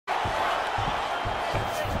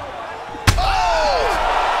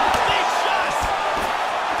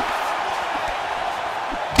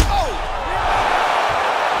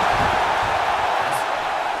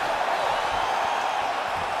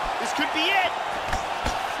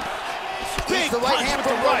Big the right hand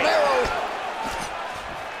from Romero.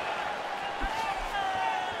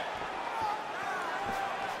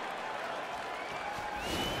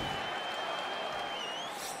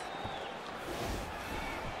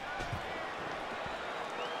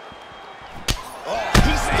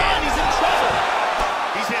 He's done. He's in trouble.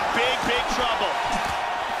 He's in big trouble.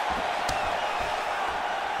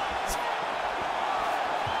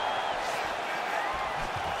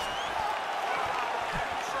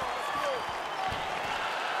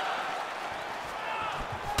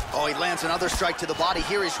 Oh, he lands another strike to the body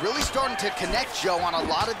here. He's really starting to connect, Joe, on a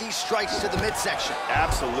lot of these strikes to the midsection.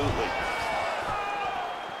 Absolutely.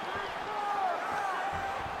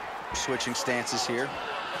 Switching stances here.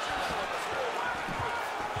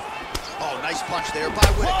 Oh, nice punch there by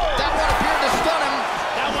Whittaker. That one appeared to stun him.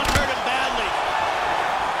 That one hurt him badly.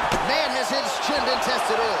 Man has his chin been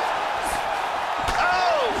tested early.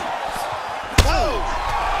 Oh! Oh!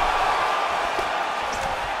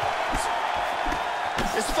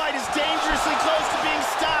 This fight is dangerously close to being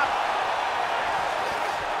stopped.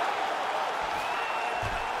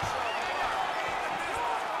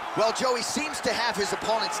 Well, Joe, he seems to have his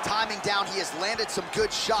opponent's timing down. He has landed some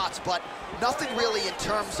good shots, but nothing really in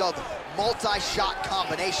terms of multi-shot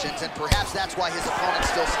combinations, and perhaps that's why his opponent's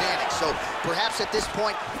still standing. So perhaps at this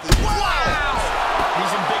point, Wow!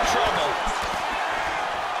 He's in big trouble.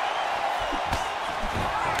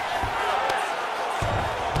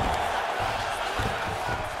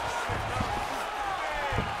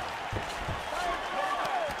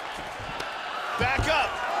 Back up.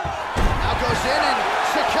 Now goes in and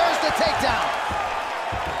secures the takedown.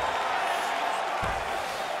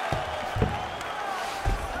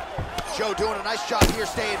 Joe doing a nice job here,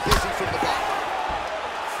 staying busy from the bottom.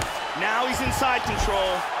 Now he's inside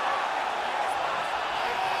control.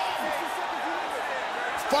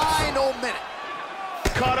 Final minute.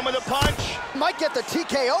 Caught him with a punch. Might get the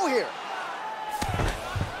TKO here.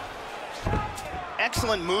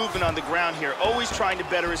 Excellent movement on the ground here, always trying to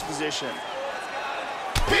better his position.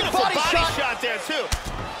 Beautiful body shot there, too.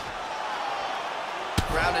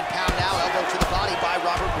 Ground and pound now, elbow to the body by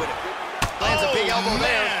Robert Whittaker. Lands a big elbow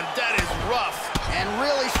there. Man, that is rough. And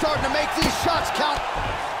really starting to make these shots count.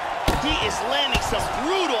 He is landing some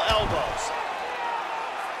brutal elbows.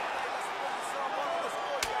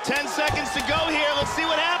 10 seconds to go here. Let's see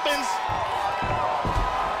what happens.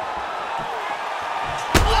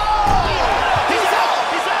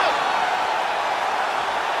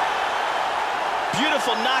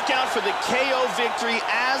 Beautiful knockout for the KO victory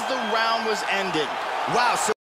as the round was ended. Wow. So